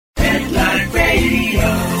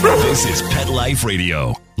This is Pet Life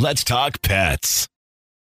Radio. Let's talk pets.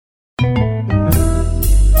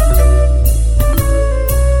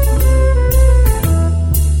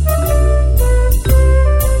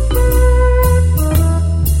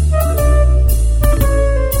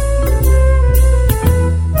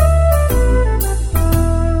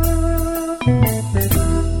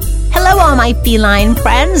 Hello, my feline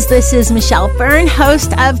friends. This is Michelle Byrne,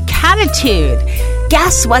 host of Catitude.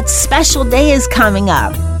 Guess what special day is coming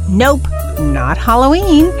up? Nope, not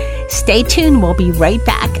Halloween. Stay tuned. We'll be right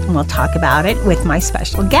back, and we'll talk about it with my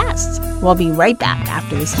special guests. We'll be right back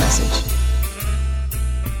after this message.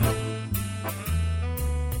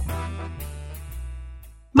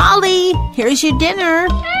 Molly, here's your dinner.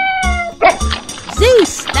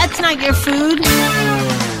 Zeus, that's not your food.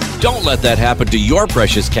 Don't let that happen to your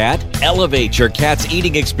precious cat. Elevate your cat's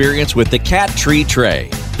eating experience with the Cat Tree Tray.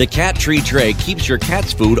 The Cat Tree Tray keeps your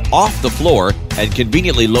cat's food off the floor and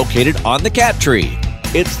conveniently located on the cat tree.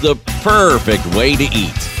 It's the perfect way to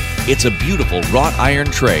eat. It's a beautiful wrought iron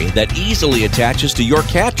tray that easily attaches to your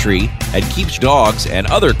cat tree and keeps dogs and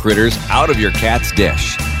other critters out of your cat's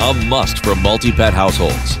dish. A must for multi-pet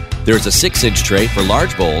households. There's a 6-inch tray for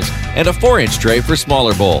large bowls and a 4-inch tray for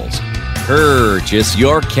smaller bowls. Purchase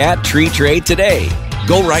your Cat Tree Tray today.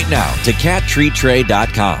 Go right now to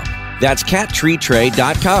cattreetray.com. That's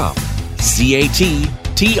cattreetray.com.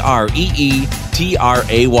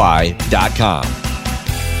 cattreetray.com.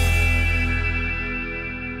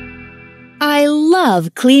 I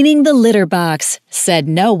love cleaning the litter box, said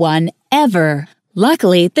no one ever.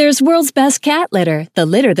 Luckily, there's World's Best Cat Litter, the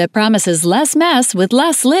litter that promises less mess with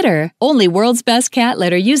less litter. Only World's Best Cat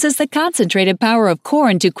Litter uses the concentrated power of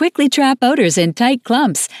corn to quickly trap odors in tight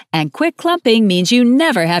clumps. And quick clumping means you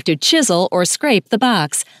never have to chisel or scrape the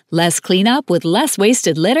box. Less cleanup with less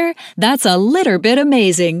wasted litter? That's a litter bit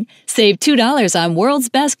amazing. Save $2 on World's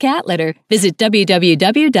Best Cat Litter. Visit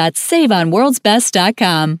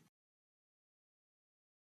www.saveonworldsbest.com.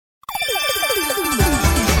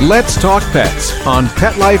 Let's Talk Pets on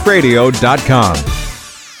PetLifeRadio.com.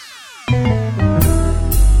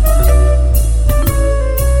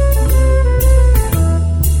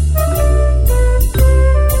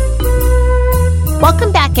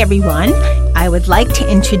 Welcome back, everyone. I would like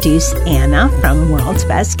to introduce Anna from World's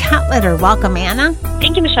Best Cat Litter. Welcome, Anna.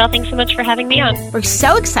 Thank you, Michelle. Thanks so much for having me on. We're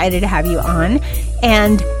so excited to have you on.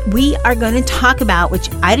 And we are going to talk about,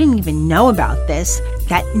 which I didn't even know about this,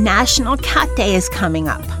 that National Cat Day is coming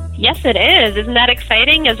up. Yes, it is. Isn't that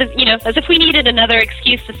exciting? As if we needed another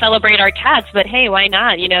excuse to celebrate our cats. But hey, why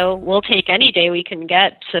not? We'll take any day we can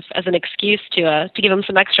get as an excuse to give them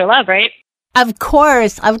some extra love, right? Of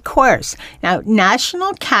course. Now,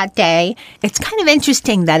 National Cat Day, it's kind of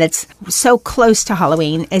interesting that it's so close to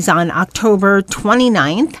Halloween, is on October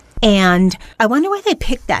 29th. And I wonder why they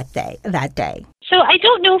picked that day. So I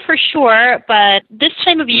don't know for sure, but this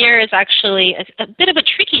time of year is actually a bit of a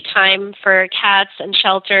tricky time for cats and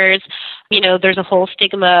shelters. There's a whole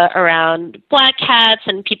stigma around black cats,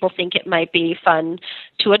 and people think it might be fun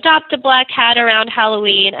to adopt a black cat around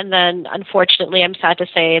Halloween. And then, unfortunately, I'm sad to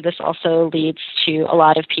say this also leads to a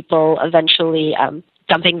lot of people eventually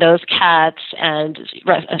dumping those cats and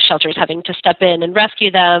shelters having to step in and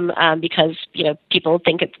rescue them because, people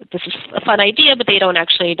think this is a fun idea, but they don't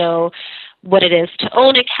actually know what it is to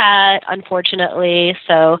own a cat, unfortunately.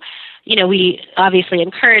 So, we obviously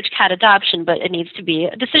encourage cat adoption, but it needs to be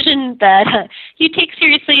a decision that you take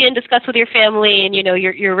seriously and discuss with your family and,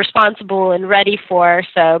 you're responsible and ready for.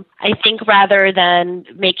 So I think rather than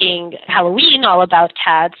making Halloween all about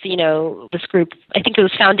cats, this group, I think it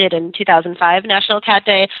was founded in 2005, National Cat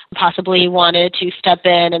Day, possibly wanted to step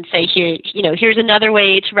in and say, here's another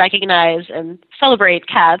way to recognize and celebrate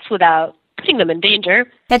cats without putting them in danger.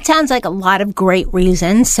 That sounds like a lot of great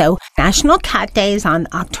reasons. So National Cat Day is on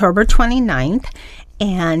October 29th.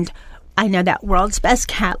 And I know that World's Best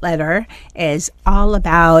Cat Litter is all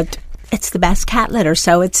about, it's the best cat litter.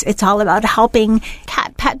 So it's all about helping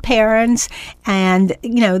cat pet parents and,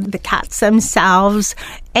 the cats themselves,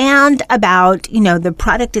 and about, the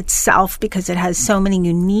product itself, because it has so many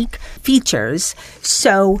unique features.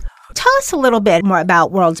 So tell us a little bit more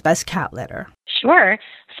about World's Best Cat Litter. Sure.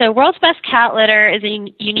 So World's Best Cat Litter is a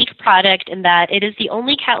unique product in that it is the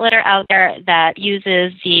only cat litter out there that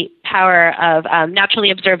uses the power of naturally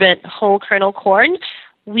absorbent whole kernel corn.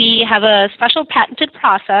 We have a special patented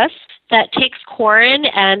process that takes corn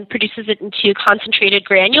and produces it into concentrated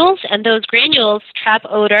granules, and those granules trap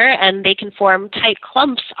odor and they can form tight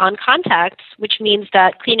clumps on contacts, which means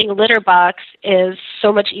that cleaning a litter box is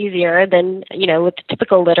so much easier than, with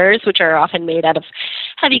typical litters, which are often made out of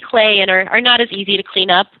heavy clay and are not as easy to clean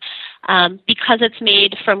up. Because it's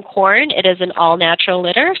made from corn, it is an all-natural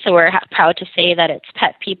litter, so we're proud to say that it's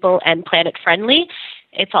pet, people, and planet-friendly.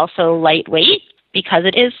 It's also lightweight because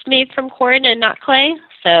it is made from corn and not clay,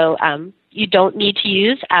 so you don't need to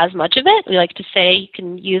use as much of it. We like to say you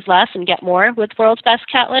can use less and get more with World's Best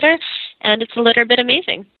Cat Litter, and it's a litter bit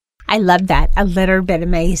amazing. I love that. A litter bit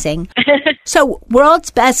amazing. So World's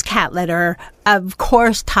Best Cat Litter, of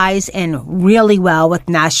course, ties in really well with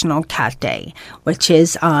National Cat Day, which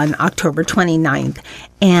is on October 29th.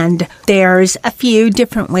 And there's a few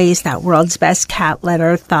different ways that World's Best Cat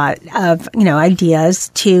Litter thought of, ideas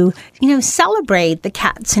to, celebrate the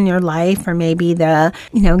cats in your life, or maybe the,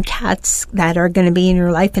 cats that are going to be in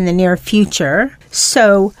your life in the near future.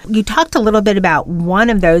 So you talked a little bit about one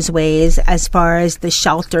of those ways as far as the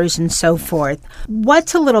shelters and so forth.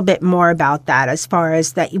 What's a little bit more about that as far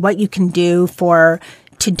as what you can do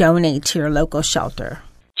to donate to your local shelter?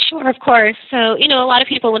 Sure, of course. So, a lot of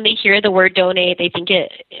people, when they hear the word donate, they think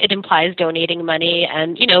it implies donating money.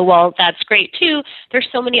 And, while that's great too, there's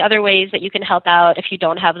so many other ways that you can help out if you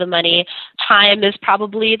don't have the money. Time is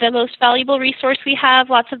probably the most valuable resource we have.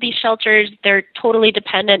 Lots of these shelters, they're totally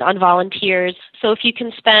dependent on volunteers. So if you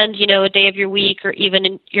can spend, a day of your week or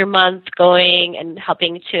even your month going and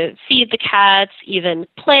helping to feed the cats, even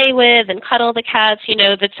play with and cuddle the cats,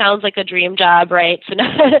 that sounds like a dream job, right? So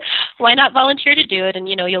why not volunteer to do it? And,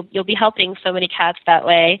 you'll be helping so many cats that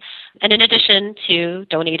way. And in addition to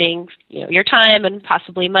donating, your time and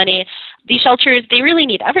possibly money, these shelters, they really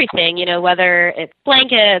need everything, whether it's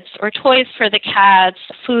blankets or toys for the cats,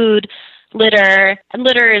 food, litter. And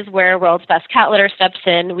litter is where World's Best Cat Litter steps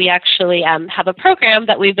in. We actually have a program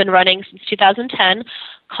that we've been running since 2010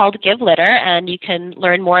 called Give Litter, and you can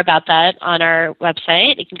learn more about that on our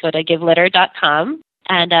website. You can go to givelitter.com,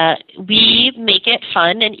 and we make it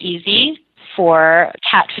fun and easy for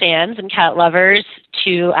cat fans and cat lovers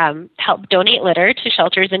to help donate litter to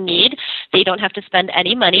shelters in need. They don't have to spend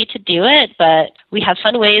any money to do it, but we have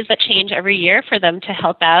fun ways that change every year for them to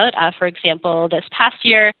help out. For example, this past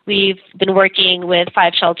year, we've been working with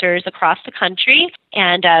 5 shelters across the country,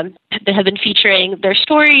 and they have been featuring their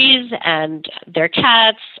stories and their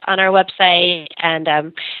cats on our website, and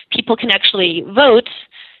people can actually vote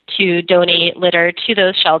to donate litter to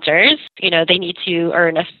those shelters. They need to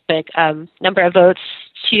earn a specific number of votes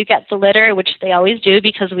to get the litter, which they always do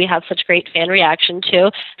because we have such great fan reaction too.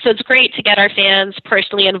 So it's great to get our fans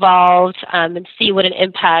personally involved and see what an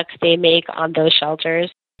impact they make on those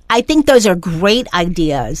shelters. I think those are great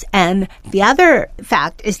ideas. And the other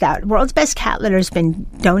fact is that World's Best Cat Litter has been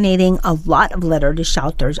donating a lot of litter to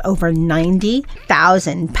shelters, over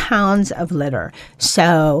 90,000 pounds of litter.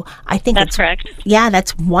 So I think that's correct. Yeah,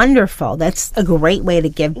 that's wonderful. That's a great way to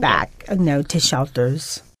give back, to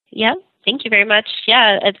shelters. Yeah, thank you very much.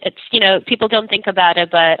 Yeah, it's people don't think about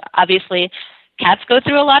it, but obviously cats go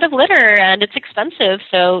through a lot of litter and it's expensive.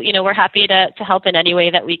 So, we're happy to help in any way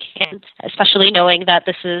that we can, especially knowing that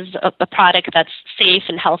this is a product that's safe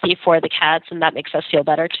and healthy for the cats, and that makes us feel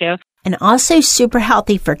better too. And also super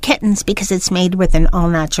healthy for kittens because it's made with an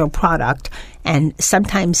all-natural product. And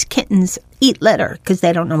sometimes kittens eat litter because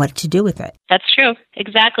they don't know what to do with it. That's true.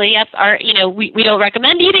 Exactly. Yep. We don't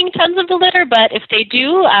recommend eating tons of the litter, but if they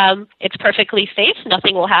do, it's perfectly safe.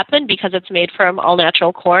 Nothing will happen because it's made from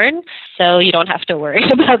all-natural corn. So you don't have to worry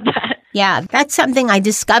about that. Yeah, that's something I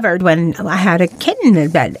discovered when I had a kitten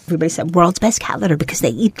in bed. Everybody said, World's Best Cat Litter because they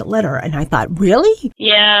eat the litter. And I thought, really?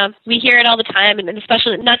 Yeah, we hear it all the time. And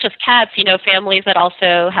especially not just cats, families that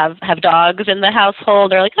also have dogs in the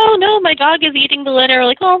household are like, oh, no, my dog is eating the litter. We're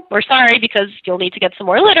like, oh, we're sorry because you'll need to get some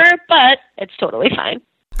more litter, but it's totally fine.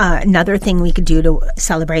 Another thing we could do to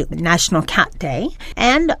celebrate National Cat Day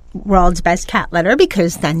and World's Best Cat Litter,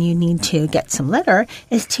 because then you need to get some litter,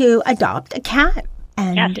 is to adopt a cat.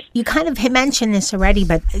 And yes. You kind of mentioned this already,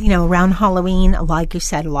 but, around Halloween, like you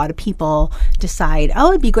said, a lot of people decide, oh,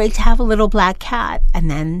 it'd be great to have a little black cat. And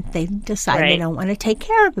then they decide They don't want to take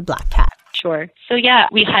care of the black cat. Sure. So yeah,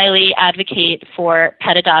 we highly advocate for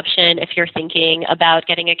pet adoption. If you're thinking about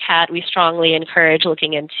getting a cat, we strongly encourage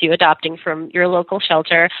looking into adopting from your local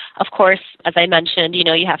shelter. Of course, as I mentioned,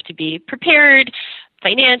 you have to be prepared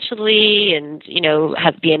financially and,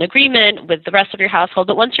 be in agreement with the rest of your household.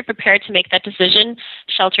 But once you're prepared to make that decision,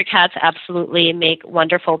 shelter cats absolutely make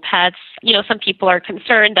wonderful pets. Some people are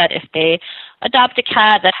concerned that if they adopt a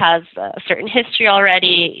cat that has a certain history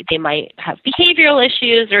already, they might have behavioral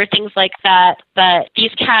issues or things like that. But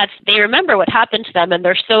these cats, they remember what happened to them, and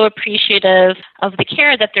they're so appreciative of the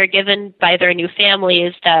care that they're given by their new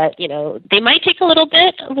families that, they might take a little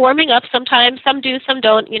bit of warming up sometimes. Some do, some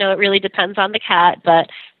don't. It really depends on the cat. But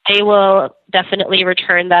they will definitely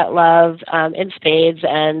return that love in spades.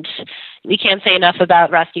 And we can't say enough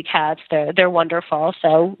about rescue cats. They're wonderful.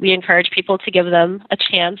 So we encourage people to give them a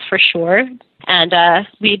chance for sure. And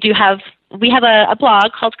we have a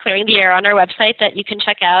blog called Clearing the Air on our website that you can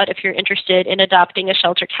check out if you're interested in adopting a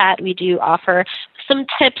shelter cat. We do offer some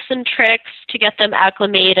tips and tricks to get them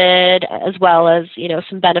acclimated, as well as,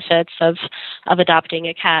 some benefits of adopting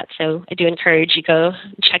a cat. So I do encourage you go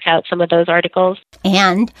check out some of those articles.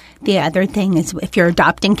 And the other thing is, if you're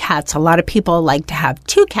adopting cats, a lot of people like to have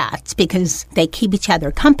 2 cats because they keep each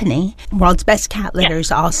other company. World's Best Cat Litter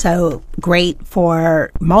is also great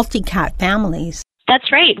for multi-cat families.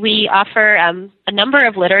 That's right. We offer a number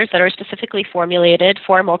of litters that are specifically formulated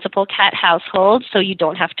for multiple cat households, so you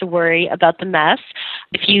don't have to worry about the mess.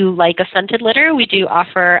 If you like a scented litter, we do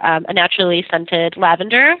offer a naturally scented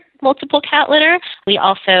lavender multiple cat litter. We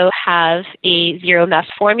also have a zero mess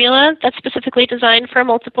formula that's specifically designed for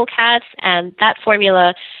multiple cats, and that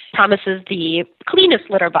formula promises the cleanest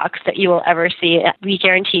litter box that you will ever see. We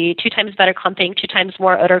guarantee 2 times better clumping, 2 times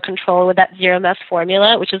more odor control with that zero mess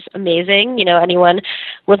formula, which is amazing. Anyone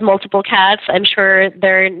with multiple cats, I'm sure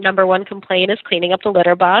their number one complaint is cleaning up the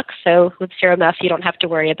litter box. So with zero mess, you don't have to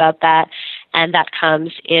worry about that. And that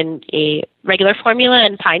comes in a regular formula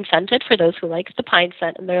and pine scented for those who like the pine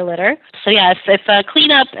scent in their litter. So yes, if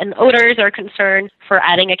cleanup and odors are a concern for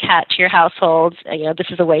adding a cat to your household, this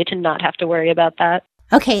is a way to not have to worry about that.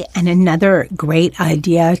 Okay, and another great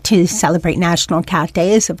idea to celebrate National Cat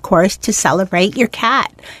Day is, of course, to celebrate your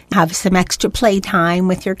cat. Have some extra playtime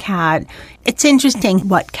with your cat. It's interesting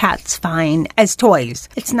what cats find as toys.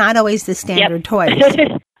 It's not always the standard toys.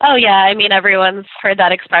 Oh, yeah. I mean, everyone's heard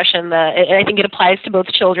that expression. I think it applies to both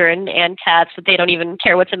children and cats, that they don't even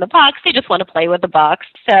care what's in the box. They just want to play with the box.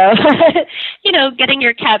 So, getting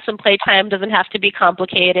your cat some playtime doesn't have to be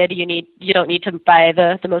complicated. You don't need to buy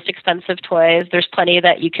the most expensive toys. There's plenty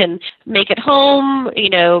that you can make at home,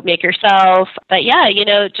 make yourself. But yeah,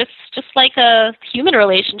 just like a human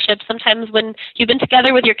relationship, sometimes when you've been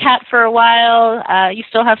together with your cat for a while, you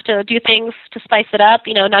still have to do things to spice it up,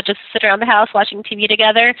 not just sit around the house watching TV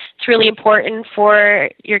together. It's really important for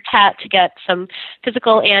your cat to get some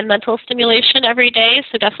physical and mental stimulation every day.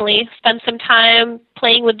 So definitely spend some time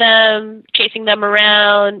playing with them, chasing them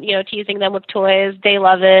around, teasing them with toys. They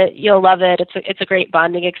love it. You'll love it. It's a great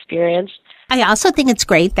bonding experience. I also think it's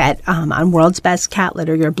great that on World's Best Cat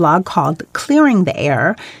Litter, your blog called Clearing the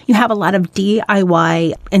Air, you have a lot of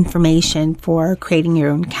DIY information for creating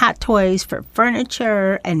your own cat toys, for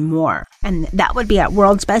furniture, and more. And that would be at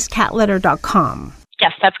worldsbestcatlitter.com.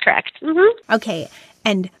 Yes, that's correct. Mm-hmm. Okay.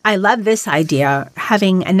 And I love this idea,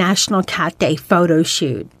 having a National Cat Day photo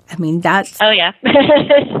shoot. I mean, that's... Oh, yeah.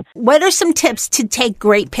 What are some tips to take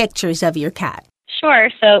great pictures of your cat? Sure.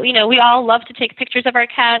 So, we all love to take pictures of our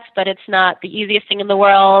cats, but it's not the easiest thing in the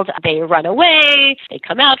world. They run away, they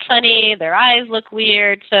come out funny, their eyes look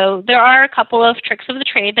weird. So there are a couple of tricks of the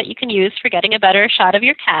trade that you can use for getting a better shot of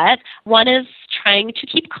your cat. One is trying to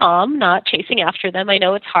keep calm, not chasing after them. I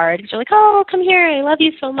know it's hard because you're like, oh, come here, I love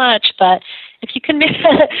you so much. But if you can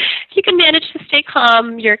manage to stay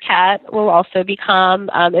calm, your cat will also be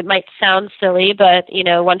calm. It might sound silly, but,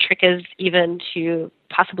 one trick is even to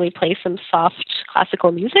possibly play some soft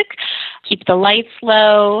classical music. Keep the lights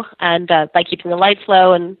low, and by keeping the lights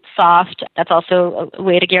low and soft, that's also a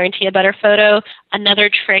way to guarantee a better photo. Another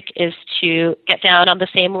trick is to get down on the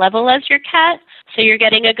same level as your cat, so you're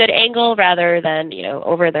getting a good angle rather than,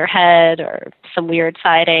 over their head or some weird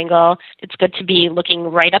side angle. It's good to be looking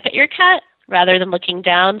right up at your cat rather than looking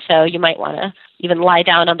down, so you might want to even lie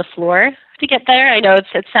down on the floor to get there. I know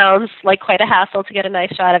it sounds like quite a hassle to get a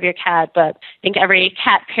nice shot of your cat, but I think every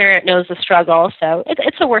cat parent knows the struggle, so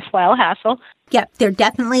it's a worthwhile hassle. Yep, they're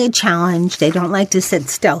definitely a challenge. They don't like to sit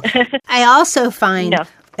still. I also find,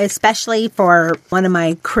 especially for one of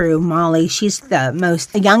my crew, Molly, she's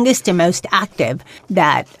the youngest and most active,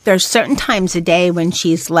 that there's certain times a day when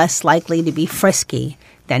she's less likely to be frisky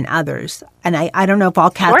than others. And I don't know if all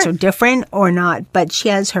cats are different or not, but she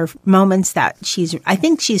has her moments that I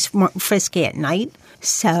think she's more frisky at night.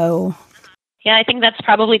 So... Yeah, I think that's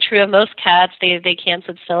probably true of most cats. They can't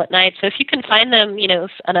sit still at night. So if you can find them,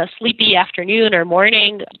 on a sleepy afternoon or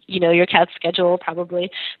morning, your cat's schedule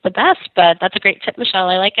probably the best. But that's a great tip, Michelle.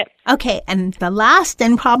 I like it. Okay, and the last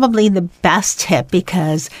and probably the best tip,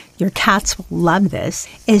 because your cats will love this,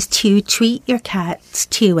 is to treat your cats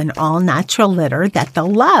to an all-natural litter that they'll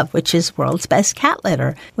love, which is World's Best Cat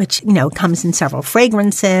Litter, which, comes in several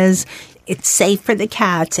fragrances. It's safe for the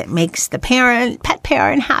cats. It makes the pet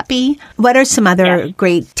parent happy. What are some other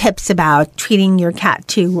great tips about treating your cat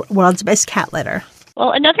to World's Best Cat Litter?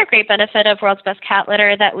 Well, another great benefit of World's Best Cat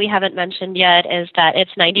Litter that we haven't mentioned yet is that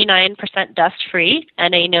it's 99% dust-free.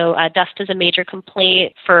 And I know dust is a major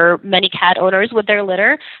complaint for many cat owners with their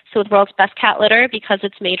litter. So with World's Best Cat Litter, because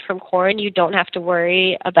it's made from corn, you don't have to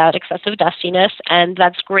worry about excessive dustiness. And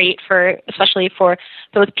that's great especially for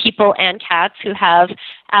both people and cats who have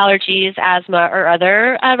allergies, asthma, or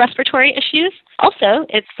other respiratory issues. Also,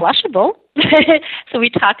 it's flushable. So we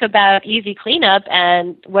talk about easy cleanup,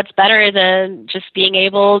 and what's better than just being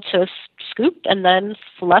able to scoop and then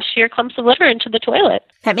flush your clumps of litter into the toilet.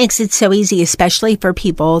 That makes it so easy, especially for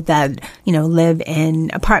people that, live in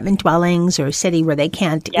apartment dwellings or a city where they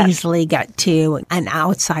can't easily get to an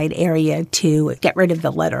outside area to get rid of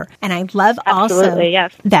the litter. And I love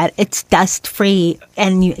that it's dust-free.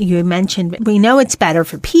 And you mentioned, we know it's better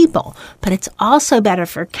for people, but it's also better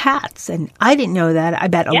for cats. And I didn't know that. I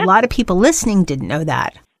bet a lot of people listening didn't know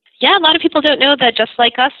that. Yeah, a lot of people don't know that just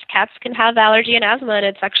like us, cats can have allergy and asthma, and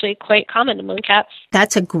it's actually quite common among cats.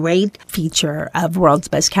 That's a great feature of World's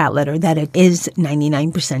Best Cat Litter, that it is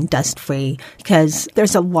 99% dust-free, because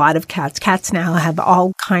there's a lot of cats. Cats now have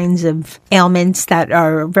all kinds of ailments that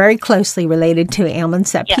are very closely related to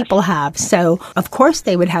ailments that people have. So, of course,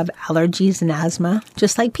 they would have allergies and asthma,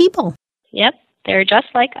 just like people. Yep. They're just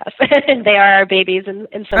like us. They are our babies in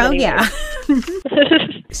so many ways.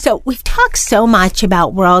 So we've talked so much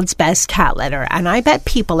about World's Best Cat Litter, and I bet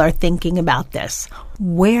people are thinking about this.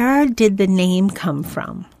 Where did the name come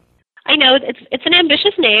from? I know it's an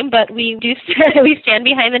ambitious name, but we stand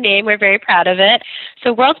behind the name. We're very proud of it.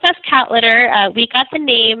 So World's Best Cat Litter, we got the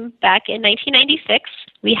name back in 1996.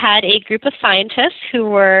 We had a group of scientists who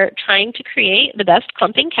were trying to create the best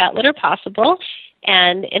clumping cat litter possible.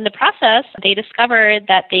 And in the process, they discovered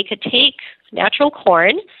that they could take natural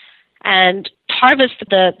corn and harvest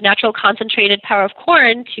the natural concentrated power of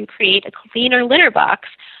corn to create a cleaner litter box,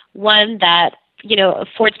 one that,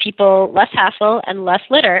 affords people less hassle and less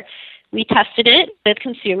litter. We tested it with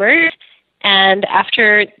consumers, and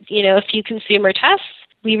after, a few consumer tests,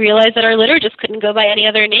 we realized that our litter just couldn't go by any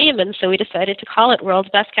other name, and so we decided to call it World's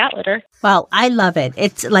Best Cat Litter. Well, I love it.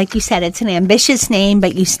 It's, like you said, it's an ambitious name,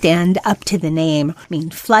 but you stand up to the name. I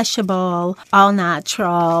mean, flushable, all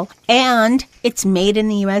natural, and it's made in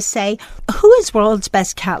the USA. Who is World's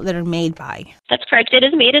Best Cat Litter made by? That's correct. It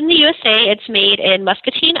is made in the USA. It's made in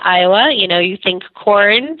Muscatine, Iowa. You think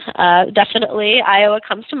corn, definitely Iowa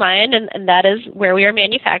comes to mind, and that is where we are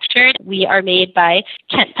manufactured. We are made by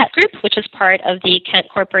Kent Pet Group, which is part of the Kent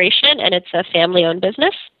Corporation, and it's a family-owned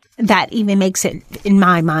business. That even makes it, in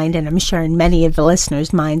my mind, and I'm sure in many of the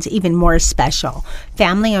listeners' minds, even more special.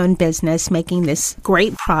 Family-owned business making this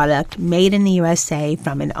great product made in the USA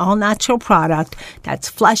from an all-natural product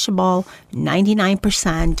that's flushable,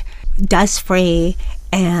 99%, dust-free,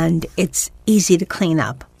 and it's easy to clean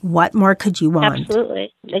up. What more could you want?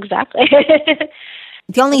 Absolutely. Exactly.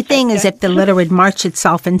 The only thing is if the litter would march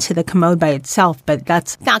itself into the commode by itself, but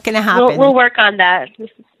that's not going to happen. We'll work on that.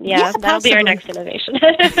 Yeah, that'll possibly be our next innovation.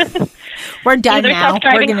 We're done Either now.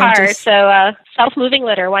 Self-driving cars, so self-moving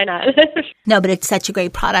litter, why not? No, but it's such a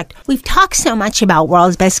great product. We've talked so much about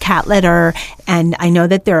World's Best Cat Litter, and I know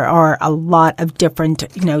that there are a lot of different,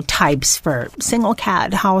 types for single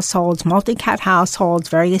cat households, multi-cat households,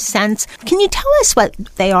 various scents. Can you tell us what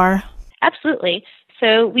they are? Absolutely.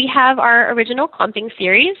 So we have our original clumping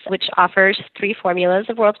series, which offers 3 formulas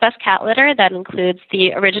of World's Best Cat Litter. That includes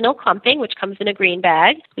the original clumping, which comes in a green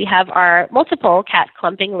bag. We have our multiple cat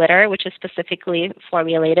clumping litter, which is specifically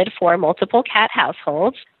formulated for multiple cat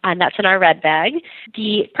households, and that's in our red bag.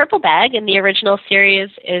 The purple bag in the original series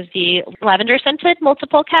is the lavender-scented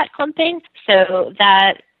multiple cat clumping. So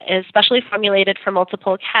that is specially formulated for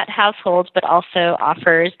multiple cat households, but also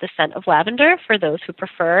offers the scent of lavender for those who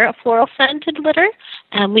prefer a floral-scented litter.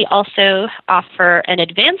 We also offer an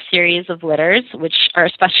advanced series of litters, which are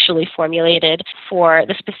especially formulated for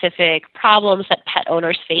the specific problems that pet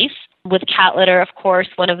owners face. With cat litter, of course,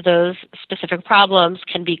 one of those specific problems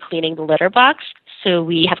can be cleaning the litter box. So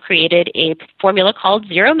we have created a formula called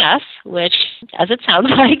Zero Mess, which, as it sounds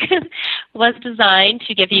like, was designed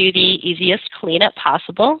to give you the easiest cleanup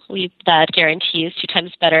possible. That guarantees 2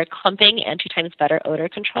 times better clumping and 2 times better odor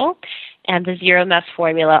control. And the Zero Mess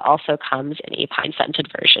formula also comes in a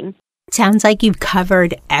pine-scented version. Sounds like you've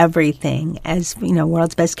covered everything. As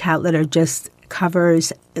World's Best Cat Litter just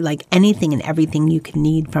covers like anything and everything you can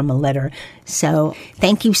need from a litter. So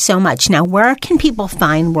thank you so much. Now, where can people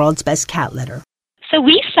find World's Best Cat Litter? So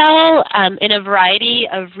we sell in a variety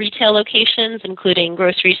of retail locations, including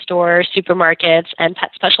grocery stores, supermarkets, and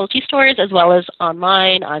pet specialty stores, as well as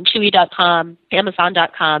online on Chewy.com,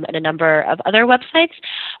 Amazon.com, and a number of other websites.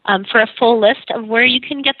 For a full list of where you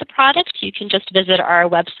can get the product, you can just visit our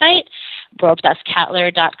website,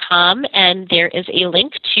 worldsbestcatlitter.com, and there is a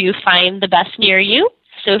link to find the best near you.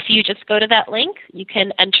 So if you just go to that link, you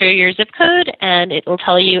can enter your zip code, and it will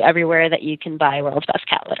tell you everywhere that you can buy World's Best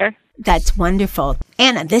Cat Litter. That's wonderful.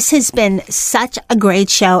 Anna, this has been such a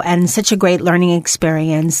great show and such a great learning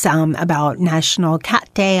experience about National Cat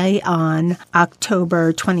Day on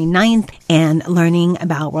October 29th and learning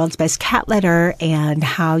about World's Best Cat Litter and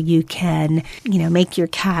how you can, make your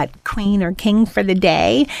cat queen or king for the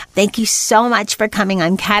day. Thank you so much for coming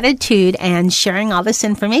on Catitude and sharing all this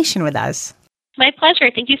information with us. My pleasure.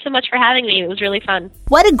 Thank you so much for having me. It was really fun.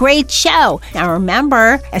 What a great show. Now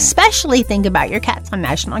remember, especially think about your cats on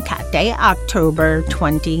National Cat Day, October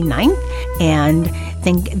 29th. And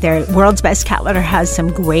think their World's Best Cat Litter has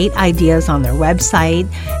some great ideas on their website,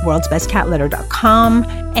 worldsbestcatlitter.com.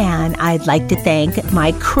 And I'd like to thank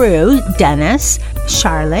my crew, Dennis,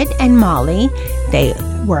 Charlotte, and Molly. They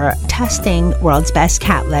were testing World's Best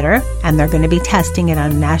Cat Litter, and they're going to be testing it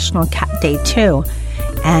on National Cat Day too.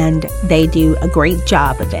 And they do a great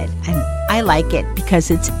job of it. And I like it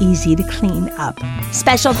because it's easy to clean up.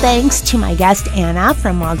 Special thanks to my guest, Anna,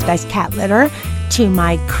 from World's Best Cat Litter, to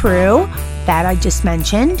my crew that I just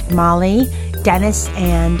mentioned, Molly, Dennis,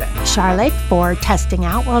 and Charlotte, for testing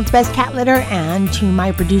out World's Best Cat Litter, and to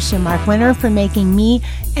my producer, Mark Winter, for making me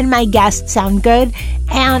and my guests sound good.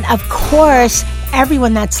 And, of course,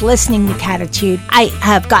 everyone that's listening to Catitude, I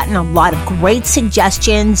have gotten a lot of great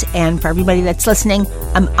suggestions, and for everybody that's listening,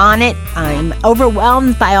 I'm on it. I'm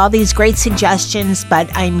overwhelmed by all these great suggestions, but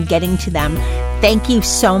I'm getting to them. Thank you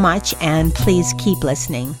so much, and please keep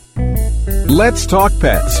listening. Let's Talk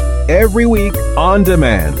Pets, every week on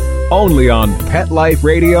demand, only on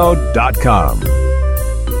PetLifeRadio.com.